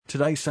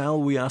today, Sal,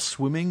 we are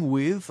swimming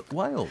with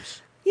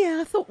whales. Yeah,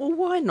 I thought, well,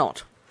 why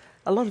not?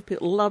 A lot of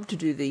people love to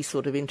do these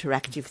sort of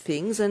interactive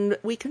things, and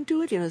we can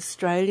do it in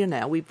Australia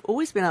now. We've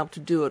always been able to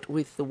do it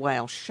with the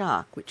whale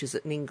shark, which is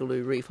at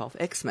Ningaloo Reef off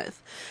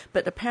Exmouth,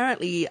 but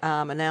apparently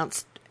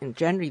announced in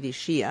January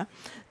this year,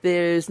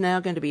 there's now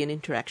going to be an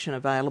interaction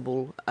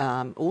available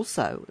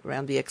also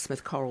around the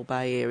Exmouth Coral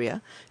Bay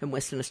area in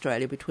Western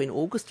Australia between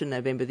August and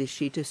November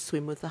this year to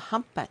swim with the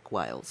humpback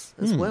whales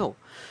as well.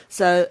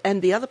 So,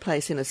 and the other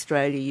place in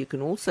Australia you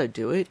can also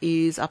do it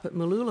is up at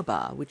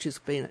Mooloolaba, which has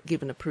been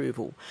given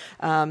approval.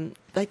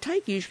 They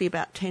take usually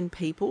about 10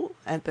 people,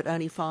 but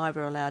only 5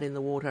 are allowed in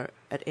the water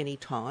at any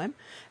time.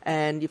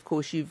 And, of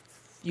course, you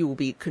will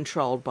be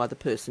controlled by the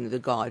person, the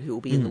guide, who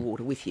will be in the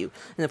water with you.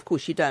 And, of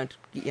course, you don't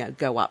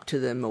go up to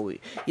them, or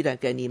you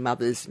don't go near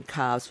mothers and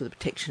calves for the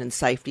protection and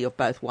safety of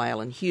both whale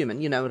and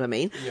human, you know what I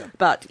mean? Yeah.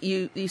 But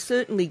you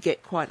certainly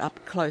get quite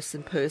up close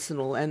and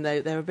personal, and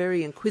they're a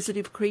very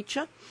inquisitive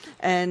creature,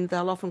 and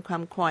they'll often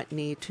come quite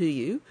near to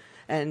you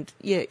and,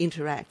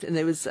 interact. And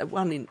there was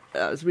one it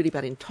was really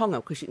bad in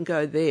Tonga, because you can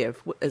go there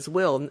as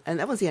well. And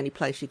that was the only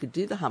place you could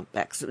do the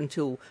humpbacks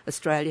until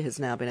Australia has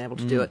now been able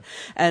to do it.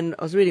 And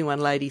I was reading one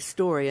lady's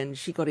story, and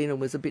she got in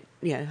and was a bit,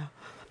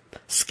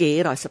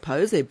 scared, I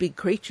suppose. They're big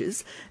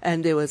creatures.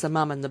 And there was a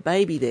mum and the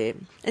baby there.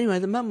 Anyway,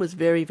 the mum was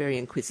very, very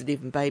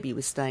inquisitive, and baby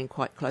was staying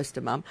quite close to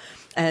mum.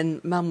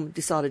 And mum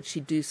decided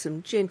she'd do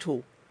some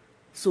gentle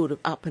sort of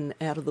up and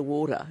out of the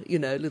water,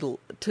 little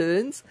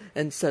turns,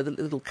 and so the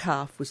little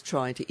calf was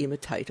trying to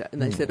imitate her,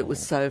 and they said it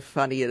was so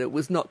funny, and it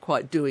was not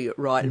quite doing it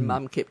right, and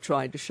mum kept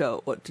trying to show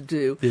it what to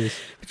do. Yes.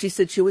 But she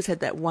said she always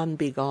had that one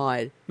big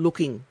eye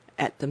looking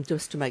at them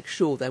just to make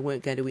sure they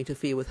weren't going to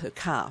interfere with her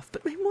calf.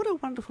 But I mean, what a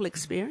wonderful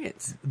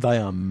experience. They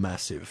are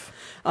massive.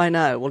 I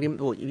know. Well,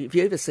 have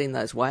you ever seen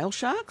those whale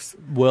sharks?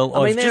 Well,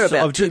 they're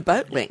about 2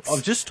 boat lengths.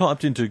 I've just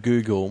typed into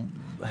Google,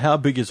 how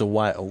big is a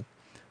whale?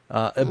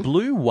 A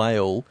blue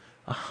whale,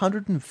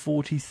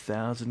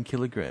 140,000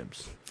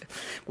 kilograms.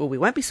 Well, we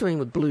won't be swimming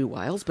with blue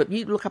whales, but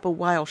you look up a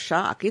whale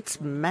shark,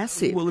 it's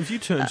massive. Well, if you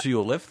turn to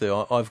your left there,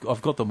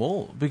 I've got them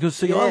all. Because,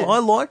 see, I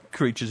like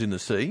creatures in the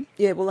sea.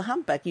 Yeah, well, the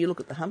humpback, you look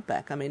at the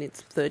humpback, I mean,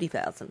 it's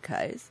 30,000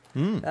 Ks.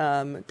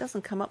 It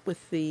doesn't come up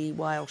with the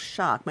whale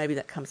shark. Maybe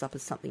that comes up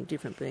as something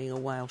different, being a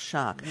whale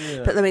shark.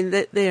 Yeah. But, I mean,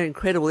 they're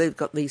incredible. They've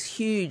got these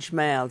huge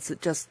mouths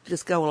that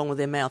just go along with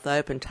their mouth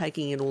open,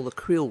 taking in all the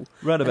krill.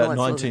 Right, about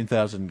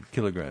 19,000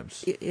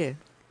 kilograms. Yeah.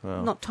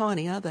 Wow. Not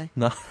tiny, are they?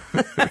 No.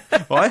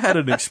 I had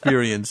an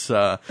experience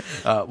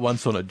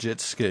once on a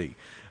jet ski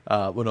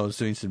when I was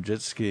doing some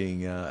jet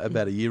skiing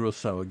about a year or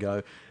so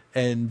ago,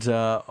 and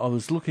I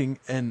was looking,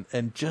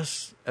 and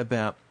just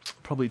about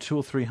probably 200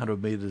 or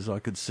 300 metres I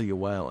could see a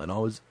whale, and I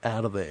was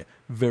out of there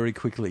very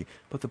quickly.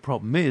 But the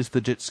problem is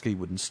the jet ski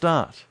wouldn't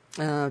start.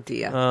 Oh,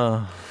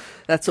 dear.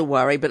 That's a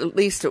worry, but at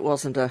least it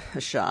wasn't a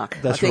shark.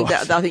 That's I think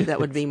right. I think that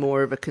would be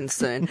more of a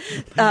concern.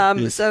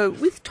 Yes. So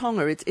with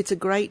Tonga, it's a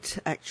great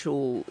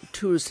actual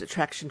tourist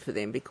attraction for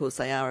them, because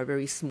they are a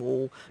very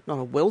small, not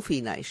a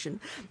wealthy nation,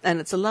 and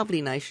it's a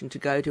lovely nation to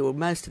go to.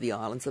 Most of the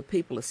islands, the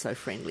people are so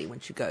friendly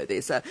once you go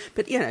there. So,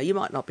 but you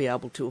might not be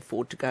able to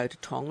afford to go to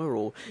Tonga,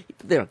 or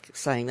they're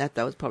saying that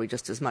though, it's probably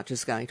just as much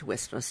as going to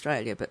Western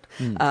Australia. But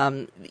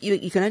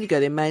you can only go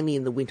there mainly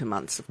in the winter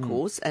months, of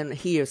course. And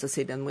here, as I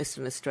said, in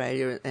Western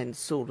Australia and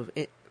sort of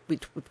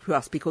for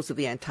us, because of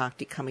the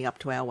Antarctic coming up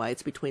to our way,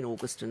 it's between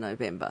August and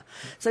November.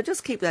 So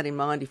just keep that in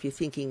mind if you're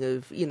thinking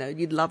of,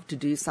 you'd love to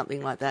do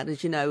something like that.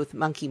 As you know, with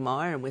Monkey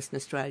Mire in Western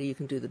Australia, you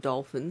can do the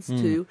dolphins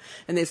too.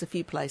 And there's a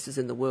few places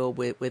in the world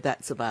where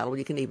that's available.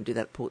 You can even do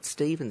that at Port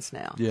Stephens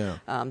now. Yeah.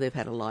 They've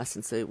had a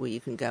licence where you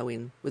can go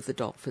in with the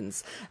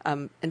dolphins.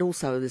 And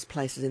also there's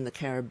places in the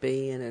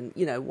Caribbean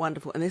and,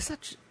 wonderful. And there's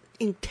such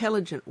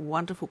intelligent,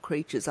 wonderful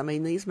creatures. I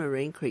mean, these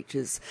marine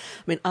creatures,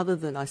 other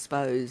than, I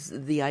suppose,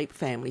 the ape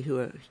family, who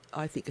are,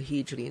 I think, are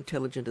hugely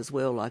intelligent as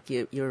well, like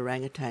your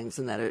orangutans,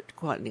 and that are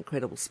quite an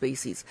incredible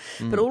species.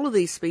 But all of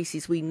these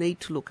species we need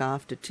to look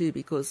after too,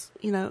 because,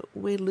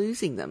 we're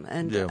losing them.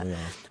 And yeah, we are.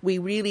 We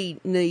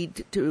really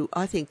need to,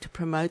 I think, to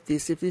promote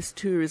this. If this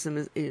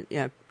tourism is,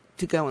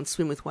 to go and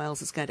swim with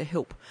whales is going to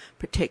help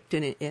protect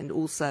and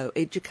also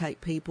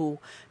educate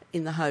people,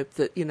 in the hope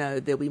that,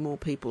 there'll be more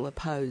people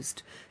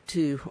opposed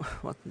to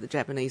what the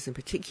Japanese in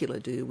particular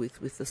do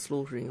with the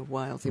slaughtering of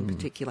whales in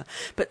particular.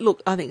 But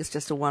look, I think it's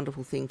just a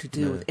wonderful thing to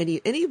do with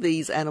any of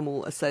these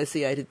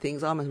animal-associated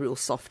things. I'm a real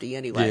softie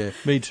anyway. Yeah,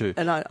 me too.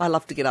 And I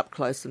love to get up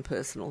close and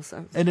personal.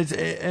 So. And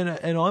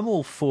I'm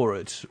all for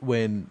it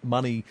when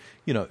money,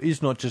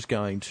 is not just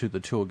going to the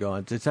tour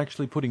guides. It's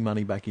actually putting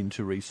money back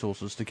into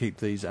resources to keep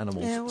these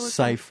animals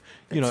safe,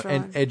 right.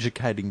 and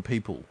educating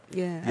people.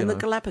 Yeah, and the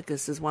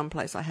Galapagos is one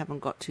place I haven't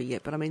got to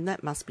yet, but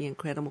that must be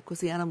incredible,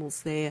 because the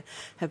animals there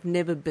have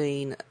never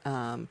been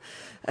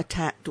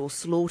attacked or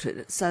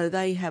slaughtered. So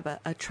they have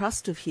a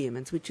trust of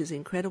humans, which is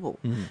incredible.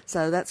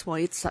 So that's why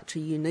it's such a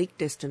unique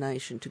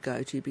destination to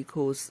go to,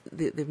 because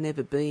they've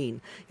never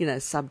been,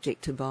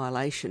 subject to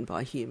violation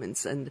by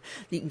humans. And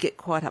you can get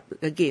quite up,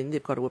 again,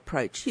 they've got to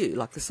approach you,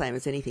 like the same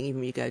as anything.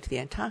 Even when you go to the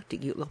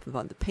Antarctic, you'll often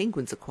find the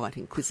penguins are quite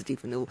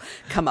inquisitive and they'll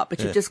come up, but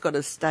you've just got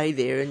to stay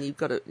there and you've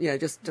got to,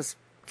 just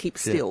keep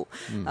still.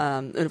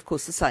 And of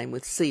course the same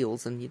with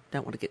seals, and you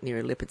don't want to get near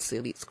a leopard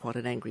seal. It's quite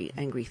an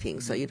angry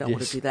thing, so you don't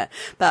want to do that.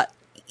 But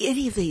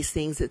any of these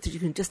things that you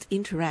can just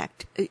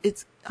interact,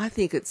 I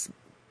think it's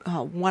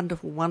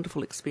wonderful,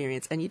 wonderful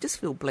experience, and you just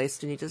feel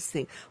blessed, and you just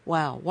think,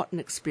 wow, what an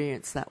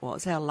experience that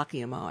was. How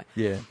lucky am I?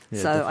 Yeah,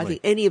 so definitely. I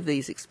think any of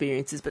these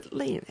experiences, but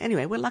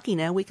anyway, we're lucky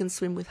now we can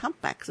swim with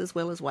humpbacks as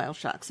well as whale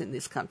sharks in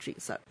this country.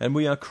 So. And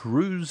we are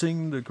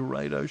cruising the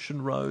great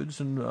ocean roads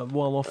and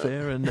while off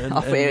air. And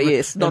off air,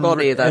 yes, not on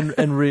air though.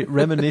 And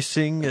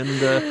reminiscing,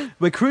 and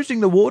we're cruising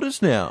the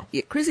waters now.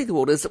 Yeah, cruising the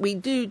waters. We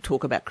do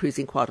talk about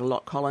cruising quite a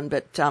lot, Colin,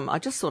 but I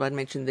just thought I'd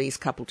mention these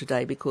couple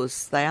today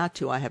because they are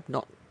two I have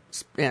not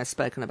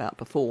spoken about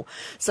before.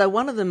 So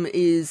one of them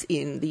is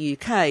in the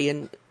UK,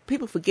 and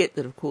people forget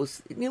that, of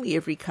course, nearly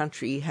every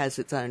country has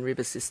its own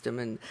river system,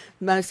 and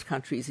most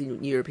countries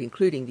in Europe,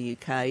 including the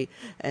UK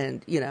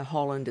and,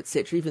 Holland,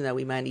 etc., even though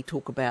we mainly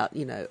talk about,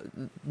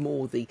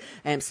 more the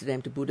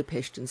Amsterdam to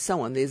Budapest and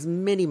so on, there's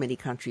many, many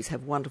countries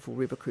have wonderful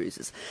river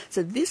cruises.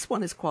 So this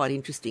one is quite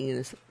interesting in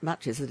as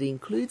much as it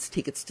includes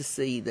tickets to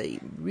see the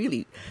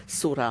really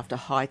sought-after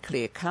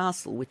Highclere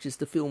Castle, which is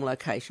the film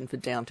location for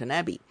Downton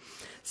Abbey.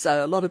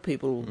 So a lot of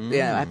people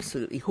are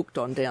absolutely hooked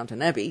on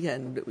Downton Abbey,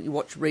 and you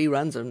watch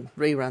reruns and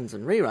reruns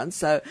and reruns.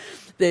 So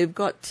they've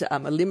got a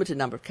limited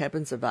number of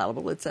cabins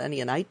available. It's only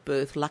an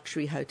 8-berth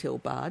luxury hotel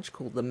barge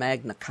called the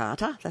Magna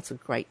Carta. That's a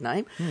great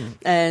name.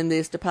 And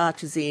there's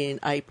departures in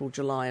April,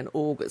 July and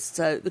August.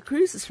 So the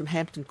cruise is from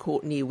Hampton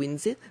Court near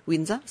Windsor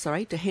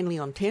to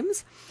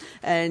Henley-on-Thames.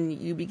 And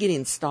you begin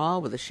in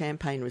style with a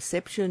champagne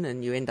reception,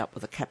 and you end up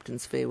with a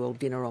captain's farewell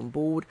dinner on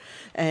board.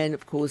 And,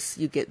 of course,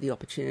 you get the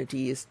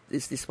opportunity, as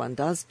this one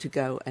does, to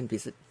go and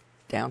visit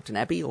Downton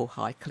Abbey or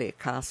Highclere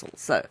Castle.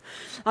 So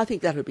I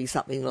think that would be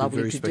something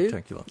lovely to do. Very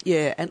spectacular.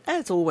 Yeah, and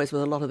as always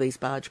with a lot of these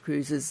barge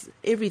cruises,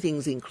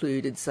 everything's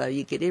included, so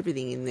you get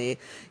everything in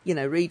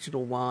there,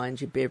 regional wines,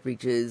 your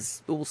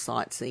beverages, all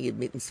sightseeing,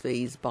 admittance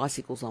fees,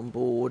 bicycles on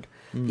board,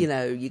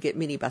 you get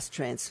minibus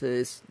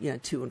transfers,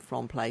 to and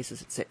from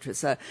places, etc.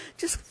 So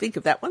just think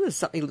of that one as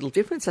something a little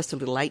different. It's just a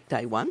little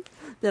 8-day one.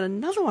 Then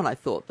another one I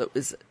thought that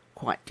was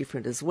quite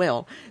different as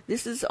well.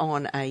 This is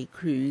on a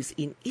cruise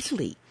in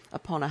Italy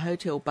upon a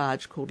hotel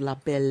barge called La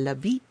Bella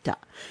Vita.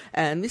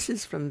 And this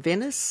is from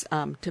Venice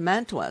to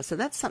Mantua. So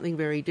that's something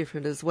very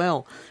different as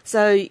well.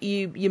 So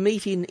you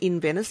meet in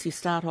Venice, you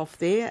start off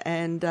there,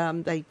 and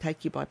they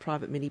take you by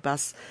private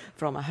minibus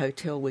from a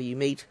hotel where you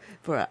meet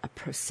for a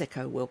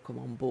Prosecco welcome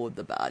on board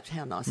the barge.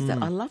 How nice is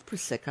that? I love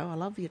Prosecco. I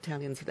love the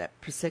Italians with that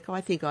Prosecco.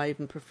 I think I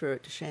even prefer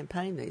it to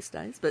champagne these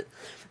days, but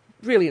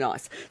really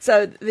nice.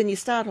 So then you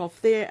start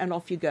off there and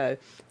off you go.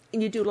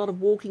 And you do a lot of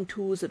walking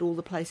tours at all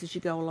the places you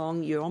go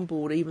along. You're on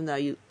board even though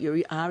you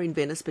are in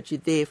Venice, but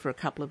you're there for a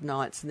couple of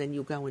nights, and then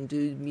you'll go and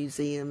do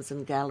museums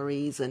and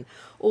galleries and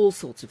all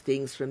sorts of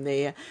things from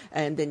there.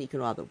 And then you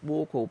can either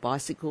walk or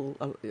bicycle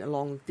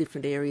along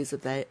different areas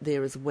of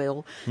there as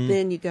well.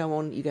 Then you go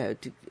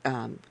to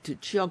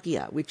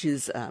Chioggia, which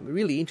is a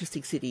really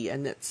interesting city,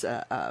 and it's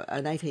an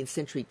 18th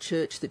century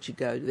church that you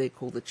go there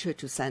called the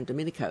Church of San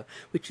Domenico,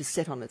 which is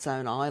set on its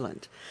own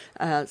island.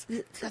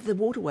 The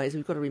waterways,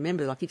 we've got to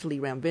remember, like Italy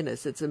around Venice,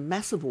 it's a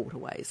massive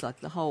waterways, like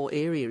the whole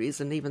area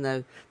is, and even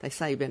though they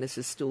say Venice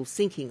is still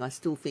sinking, I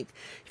still think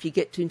if you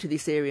get into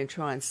this area and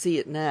try and see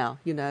it now,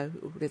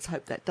 let's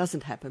hope that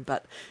doesn't happen,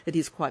 but it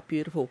is quite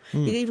beautiful.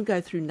 You can even go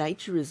through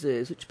nature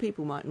reserves, which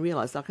people mightn't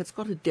realise, like it's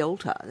got a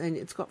delta, and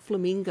it's got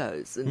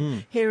flamingos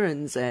and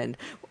herons and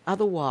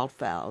other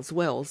wildfowl as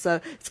well, so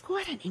it's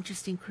quite an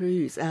interesting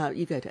cruise.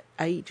 You go to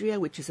Adria,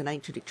 which is an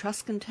ancient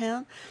Etruscan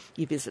town,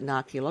 you visit an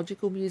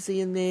archaeological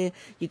museum there,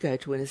 you go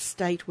to an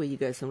estate where you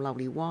go to some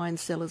lovely wine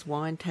cellars,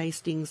 wine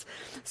tastings.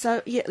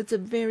 So, yeah, it's a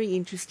very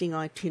interesting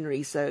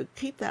itinerary. So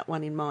keep that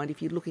one in mind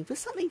if you're looking for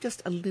something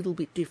just a little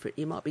bit different.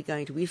 You might be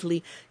going to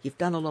Italy, you've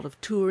done a lot of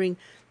touring,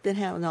 then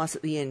how nice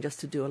at the end just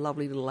to do a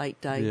lovely little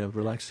 8-day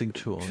relaxing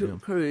tour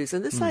cruise.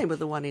 And the same with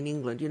the one in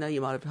England. You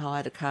might have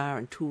hired a car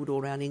and toured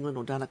all around England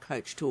or done a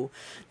coach tour.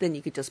 Then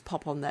you could just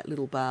pop on that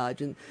little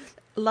barge, and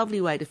a lovely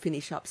way to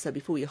finish up. So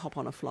before you hop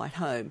on a flight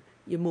home,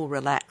 you're more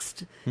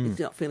relaxed. You're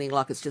not feeling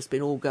like it's just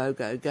been all go,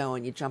 go, go,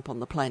 and you jump on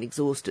the plane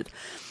exhausted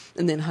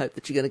and then hope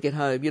that you're going to get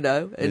home,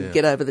 and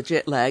get over the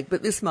jet lag.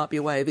 But this might be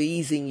a way of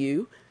easing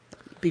you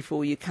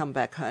before you come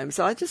back home.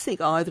 So I just think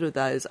either of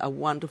those are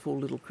wonderful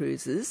little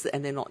cruises,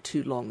 and they're not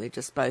too long. They're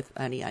just both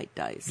only 8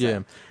 days. So. Yeah,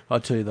 I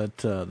tell you that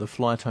the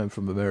flight home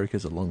from America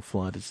is a long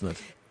flight, isn't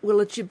it? Well,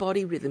 it's your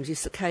body rhythms, your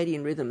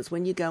circadian rhythms.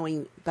 When you're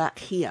going back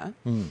here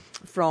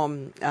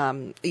from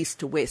east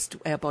to west,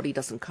 our body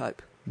doesn't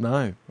cope.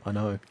 No, I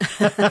know.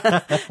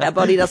 Our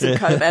body doesn't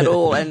cope at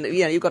all, and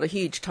you've got a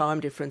huge time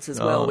difference as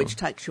well, Oh. which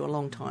takes you a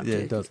long time. Yeah,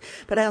 it does.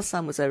 But our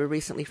son was over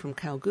recently from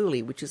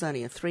Kalgoorlie, which is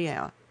only a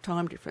 3-hour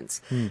time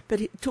difference.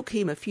 But it took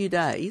him a few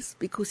days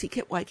because he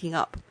kept waking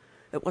up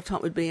at what time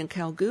it would be in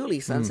Kalgoorlie.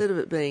 So instead of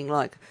it being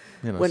like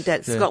when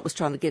Scott was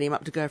trying to get him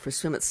up to go for a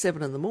swim at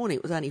 7 a.m,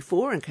 it was only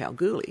 4 in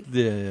Kalgoorlie.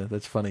 Yeah,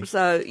 that's funny.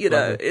 So,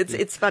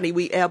 it's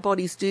funny. Our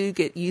bodies do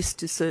get used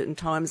to certain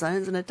time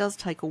zones, and it does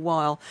take a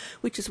while,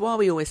 which is why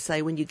we always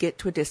say when you get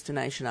to a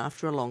destination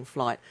after a long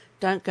flight,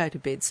 don't go to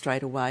bed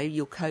straight away.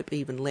 You'll cope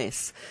even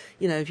less.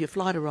 If your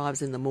flight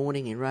arrives in the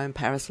morning in Rome,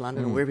 Paris,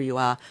 London, or wherever you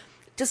are,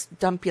 just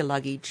dump your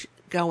luggage,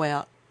 go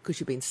out, because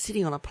you've been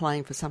sitting on a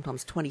plane for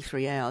sometimes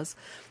 23 hours,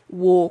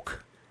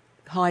 walk,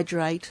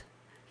 hydrate,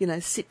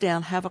 sit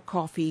down, have a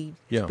coffee,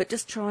 but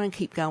just try and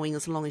keep going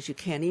as long as you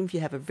can, even if you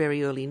have a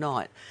very early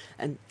night,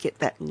 and get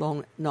that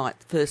long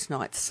first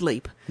night's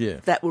sleep.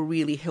 Yeah. That will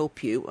really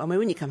help you. I mean,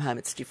 when you come home,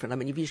 it's different. I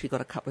mean, you've usually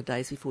got a couple of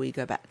days before you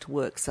go back to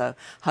work, so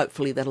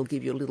hopefully that'll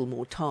give you a little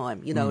more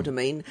time, you know what I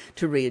mean,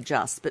 to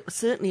readjust. But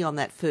certainly on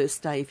that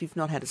first day, if you've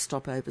not had a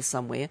stopover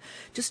somewhere,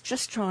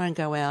 just try and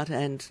go out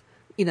and,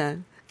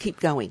 keep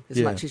going as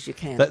much as you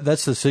can.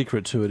 That's the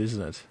secret to it,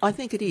 isn't it? I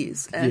think it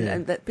is.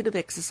 And that bit of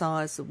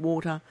exercise, the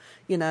water,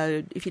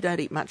 if you don't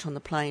eat much on the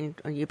plane,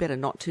 you better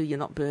not to, you're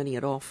not burning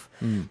it off,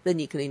 then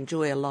you can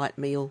enjoy a light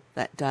meal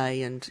that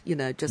day and,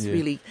 just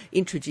really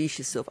introduce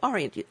yourself,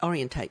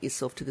 orientate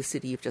yourself to the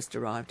city you've just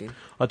arrived in.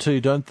 I tell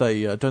you, don't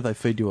they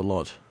feed you a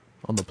lot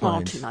on the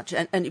planes? Oh, too much.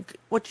 And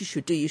what you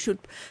should do, you should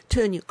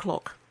turn your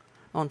clock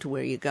onto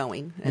where you're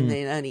going and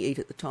then only eat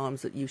at the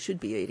times that you should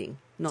be eating,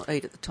 not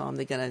eat at the time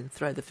they're going to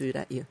throw the food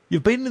at you.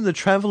 You've been in the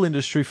travel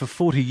industry for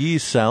 40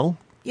 years, Sal.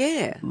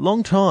 Yeah.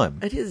 Long time.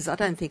 It is. I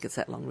don't think it's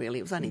that long, really.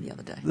 It was only the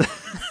other day.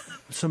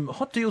 Some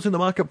hot deals in the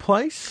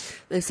marketplace?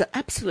 There's an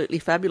absolutely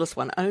fabulous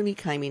one. Only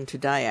came in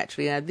today,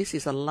 actually. Now, this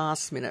is a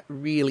last-minute,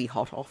 really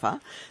hot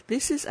offer.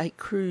 This is a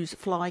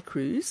fly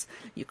cruise.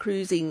 You're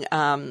cruising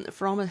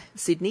from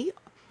Sydney,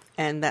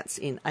 and that's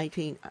in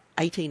 18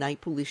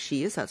 April this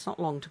year, so it's not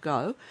long to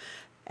go.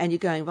 And you're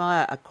going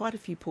via quite a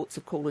few ports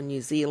of call in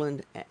New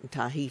Zealand, and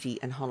Tahiti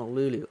and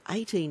Honolulu.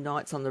 18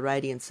 nights on the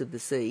radiance of the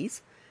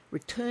seas.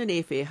 Return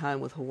airfare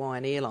home with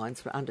Hawaiian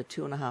Airlines for under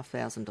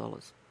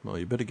 $2,500. Well,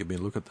 you better give me a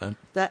look at that.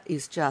 That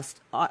is just,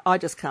 I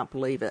just can't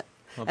believe it.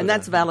 And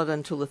that's valid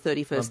until the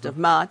 31st of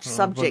March,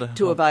 subject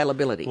to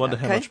availability. I wonder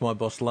how much my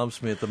boss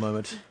loves me at the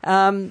moment.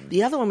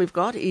 The other one we've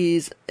got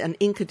is an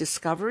Inca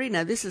Discovery.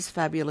 Now, this is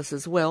fabulous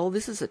as well.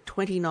 This is a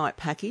 20-night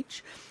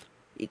package.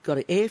 You've got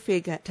an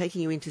airfare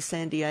taking you into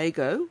San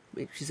Diego,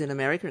 which is in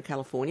America and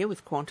California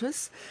with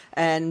Qantas,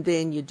 and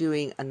then you're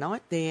doing a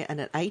night there and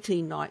an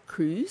 18-night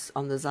cruise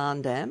on the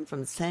Zaandam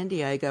from San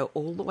Diego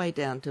all the way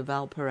down to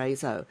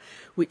Valparaiso,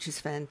 which is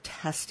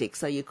fantastic.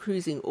 So you're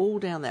cruising all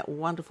down that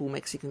wonderful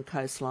Mexican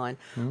coastline,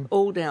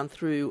 all down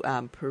through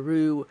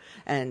Peru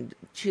and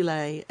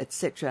Chile,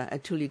 etc.,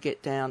 until you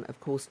get down, of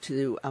course,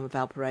 to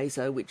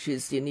Valparaiso, which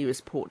is your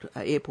nearest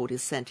airport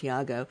is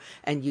Santiago,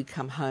 and you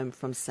come home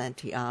from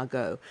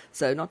Santiago.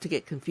 So not to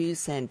get confused,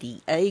 San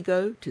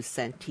Diego to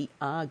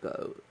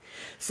Santiago.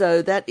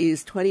 So that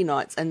is 20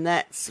 nights, and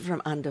that's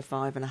from under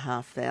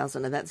 5,500,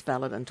 and that's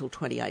valid until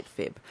 28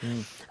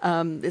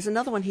 Feb. There's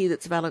another one here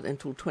that's valid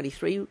until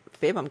 23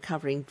 Feb. I'm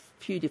covering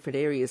a few different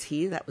areas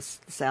here. That was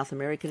the South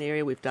American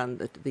area. We've done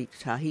the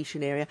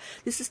Tahitian area.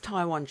 This is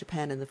Taiwan,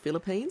 Japan, and the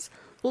Philippines.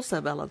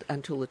 Also valid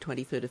until the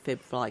 23rd of Feb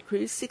fly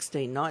cruise,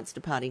 16 nights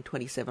departing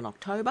 27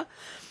 October.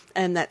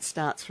 And that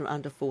starts from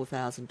under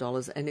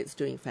 $4,000, and it's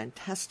doing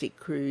fantastic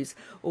cruise.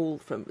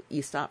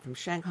 You start from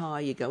Shanghai,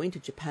 you go into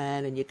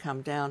Japan, and you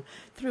come down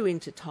through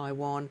into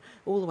Taiwan,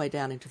 all the way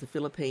down into the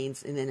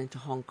Philippines, and then into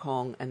Hong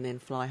Kong, and then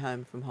fly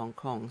home from Hong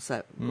Kong.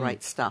 So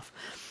great stuff.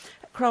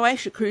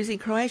 Croatia cruising.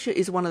 Croatia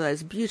is one of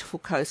those beautiful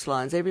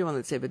coastlines. Everyone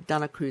that's ever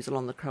done a cruise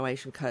along the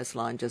Croatian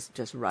coastline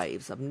just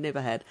raves. I've never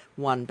had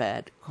one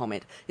bad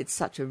comment. It's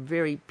such a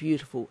very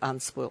beautiful,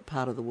 unspoilt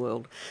part of the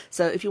world.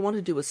 So if you want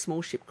to do a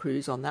small ship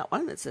cruise on that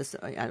one, it's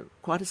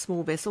quite a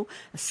small vessel,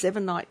 a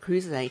 7-night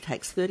cruise. It only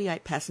takes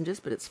 38 passengers,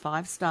 but it's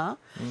 5-star.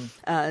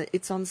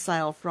 It's on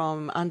sale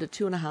from under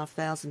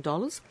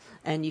 $2,500,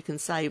 and you can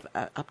save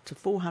up to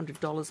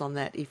 $400 on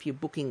that if you're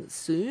booking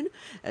soon.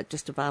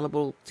 Just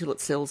available till it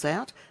sells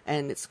out.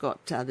 And it's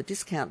got the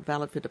discount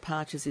valid for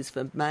departures is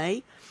for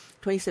May,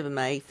 27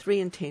 May, 3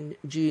 and 10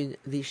 June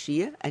this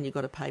year, and you've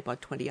got to pay by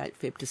 28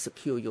 Feb to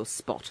secure your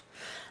spot.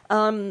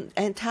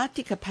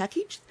 Antarctica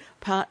package,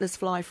 partners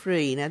fly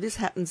free. Now, this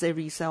happens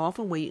every so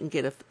often where you can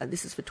get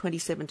this is for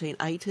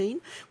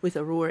 2017-18 with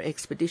Aurora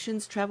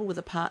Expeditions. Travel with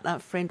a partner,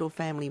 friend or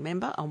family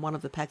member on one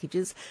of the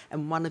packages,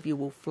 and one of you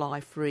will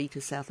fly free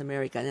to South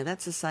America. Now,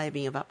 that's a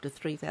saving of up to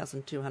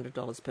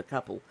 $3,200 per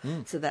couple.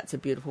 So that's a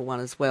beautiful one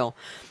as well.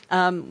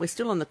 We're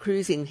still on the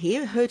cruising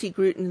here.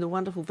 Hurtigruten, the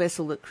wonderful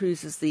vessel that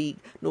cruises the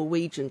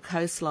Norwegian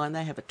coastline,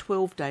 they have a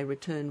 12-day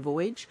return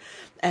voyage,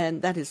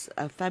 and that is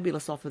a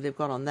fabulous offer they've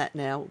got on that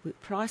now. With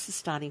prices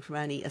starting from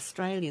only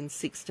Australian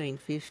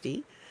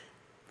 $1,650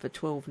 for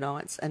 12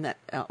 nights, and that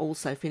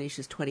also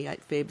finishes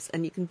 28 Febs.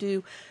 And you can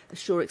do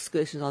shore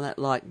excursions on that,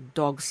 like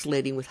dog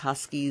sledding with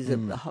huskies,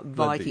 and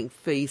Viking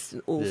feast,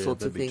 and all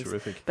sorts of things.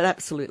 Terrific. But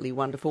absolutely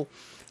wonderful.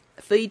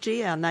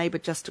 Fiji, our neighbour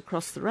just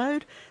across the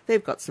road,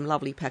 they've got some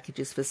lovely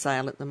packages for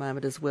sale at the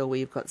moment as well, where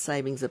you've got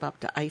savings of up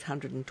to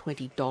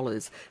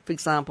 $820. For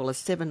example, a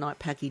 7-night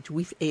package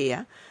with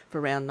air for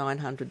around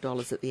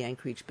 $900 at the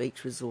Anchorage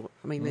Beach Resort.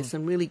 I mean, there's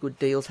some really good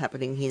deals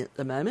happening here at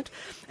the moment.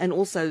 And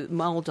also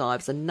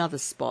Maldives, another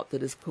spot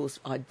that is, of course,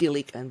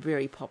 idyllic and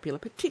very popular,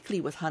 particularly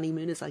with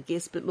honeymooners, I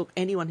guess. But look,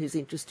 anyone who's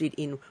interested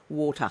in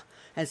water,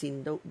 as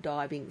in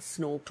diving,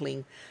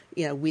 snorkelling,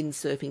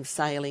 windsurfing,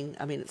 sailing,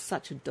 I mean, it's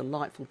such a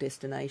delightful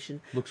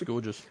destination. Looks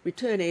gorgeous.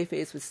 Return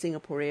airfares with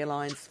Singapore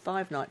Airlines,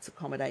 5 nights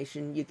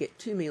accommodation. You get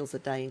 2 meals a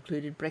day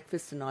included,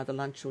 breakfast and either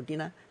lunch or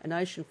dinner, an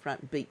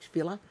oceanfront beach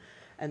villa,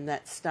 and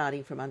that's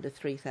starting from under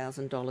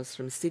 $3,000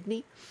 from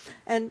Sydney.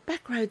 And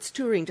Backroads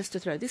Touring, just to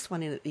throw this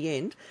one in at the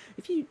end,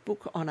 if you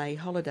book on a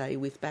holiday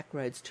with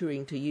Backroads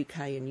Touring to UK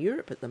and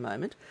Europe at the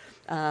moment,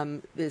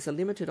 there's a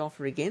limited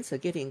offer again, so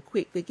get in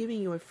quick. They're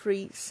giving you a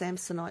free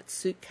Samsonite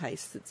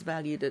suitcase that's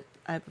valued at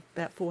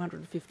about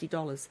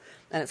 $450,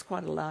 and it's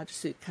quite a large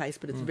suitcase,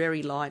 but it's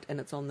very light, and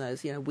it's on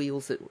those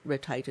wheels that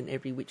rotate in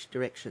every which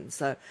direction.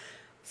 So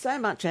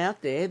much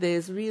out there.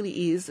 There's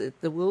really is.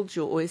 The world's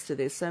your oyster.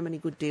 There's so many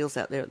good deals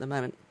out there at the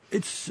moment.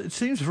 It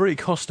seems very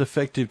cost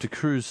effective to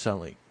cruise,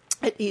 Sally.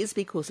 It is,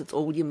 because it's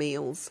all your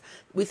meals.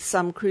 With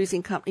some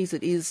cruising companies,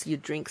 it is your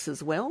drinks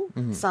as well.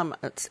 Some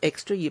it's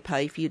extra, you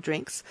pay for your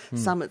drinks.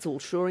 Some it's all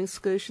shore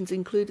excursions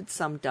included,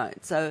 some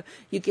don't. So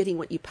you're getting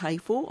what you pay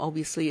for.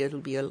 Obviously, it'll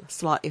be a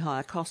slightly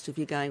higher cost if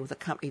you're going with a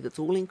company that's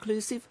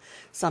all-inclusive.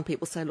 Some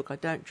people say, look, I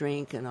don't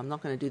drink and I'm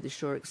not going to do the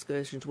shore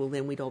excursions. Well,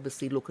 then we'd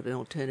obviously look at an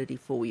alternative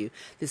for you.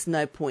 There's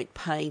no point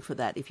paying for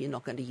that if you're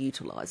not going to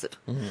utilise it.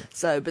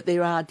 But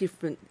there are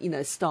different,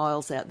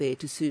 styles out there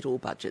to suit all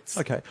budgets.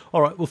 Okay.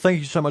 All right. Well, thank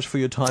you so much for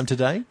your time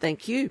today.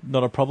 Thank you.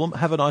 Not a problem.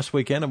 Have a nice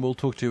weekend, and we'll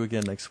talk to you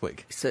again next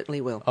week.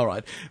 Certainly will. All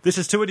right. This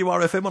is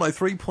 2NURFM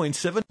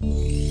 103.7.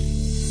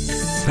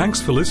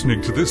 Thanks for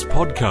listening to this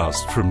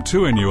podcast from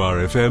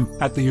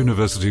 2NURFM at the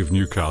University of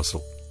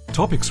Newcastle.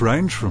 Topics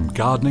range from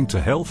gardening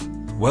to health,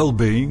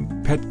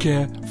 well-being, pet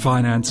care,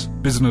 finance,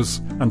 business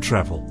and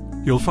travel.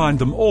 You'll find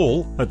them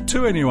all at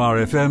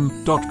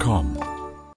 2NURFM.com.